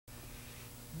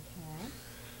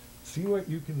see what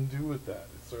you can do with that.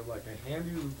 It's sort of like I hand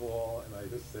you the ball and I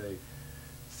just say,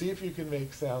 see if you can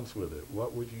make sounds with it.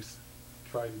 What would you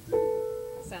try to do?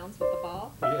 Sounds with the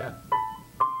ball? Yeah.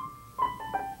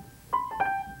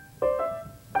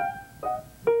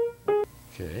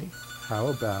 Okay, how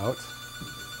about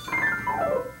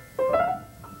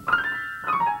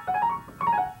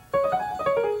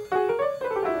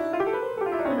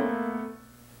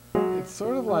it's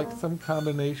sort of like some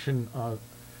combination of,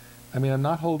 I mean, I'm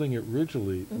not holding it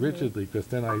rigidly because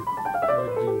then I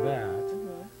would do that.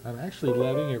 I'm actually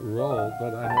letting it roll,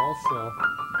 but I'm also,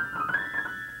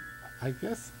 I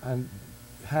guess I'm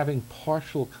having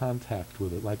partial contact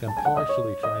with it, like I'm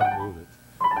partially trying to move it.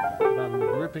 But I'm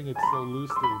gripping it so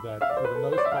loosely that for the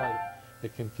most part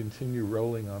it can continue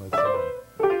rolling on its own.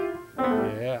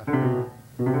 Yeah.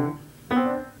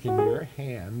 Can your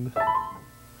hand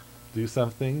do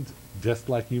something just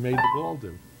like you made the ball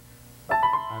do?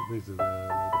 These are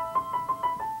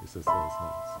this is those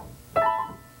notes.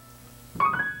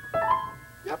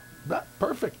 Yep,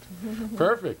 perfect.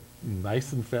 Perfect.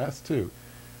 Nice and fast too.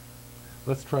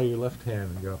 Let's try your left hand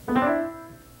and go.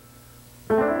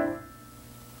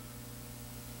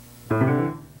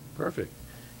 Perfect.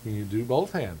 Can you do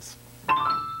both hands?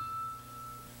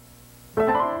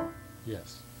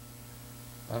 Yes.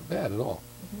 Not bad at all.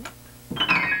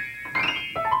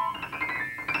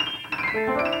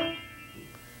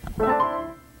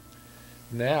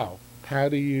 Now, how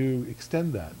do you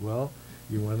extend that? Well,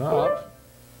 you went up.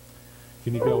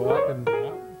 Can you go up and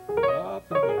down? Up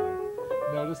and down.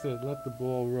 Notice that let the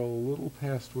ball roll a little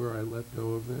past where I let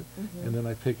go of it, and then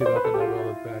I pick it up and I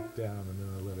roll it back down, and then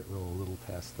I let it roll a little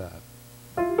past that.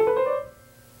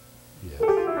 Yes.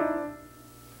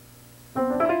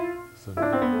 So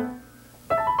now,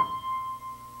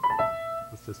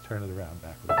 let's just turn it around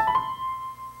backwards.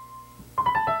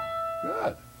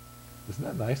 Good. Isn't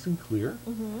that nice and clear?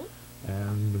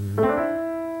 And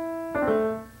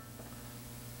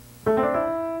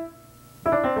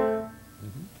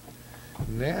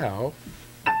now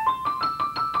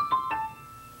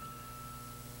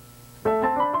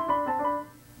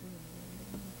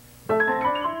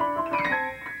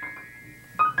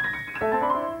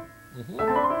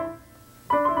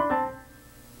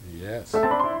yes,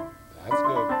 that's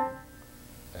good.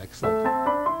 Excellent.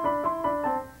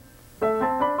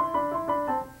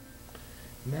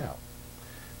 Now,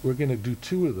 we're going to do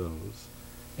two of those,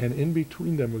 and in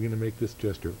between them we're going to make this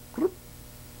gesture.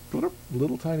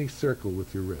 Little tiny circle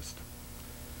with your wrist.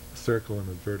 A circle in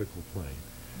a vertical plane.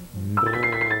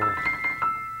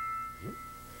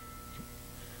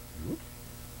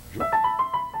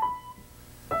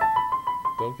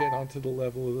 Don't get onto the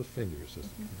level of the fingers.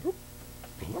 Just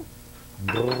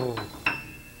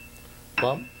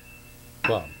bum,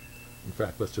 bum. In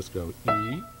fact, let's just go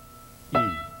E,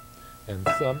 E. And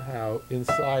somehow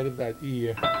inside of that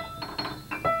E,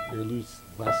 you're loose,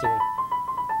 lassoing.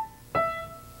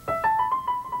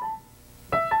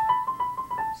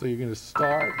 So you're going to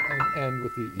start and end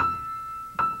with the E.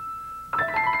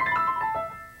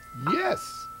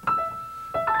 Yes!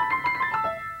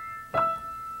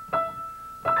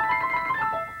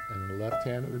 And in the left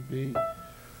hand it would be.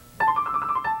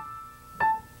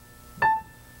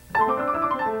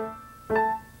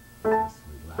 Just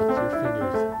relax your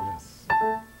fingers, yes.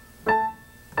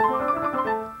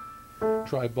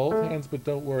 Try both hands, but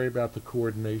don't worry about the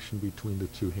coordination between the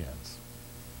two hands.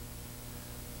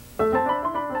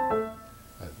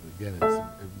 Again, it's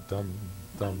dum,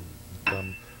 dum,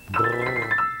 dum,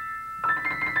 brrr.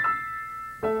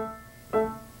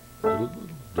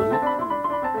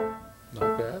 Not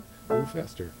bad. A little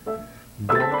faster. Brrr.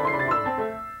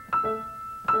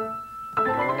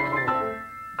 Brrr.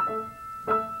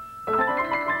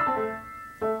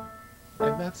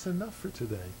 And that's enough for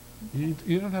today.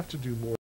 You don't have to do more.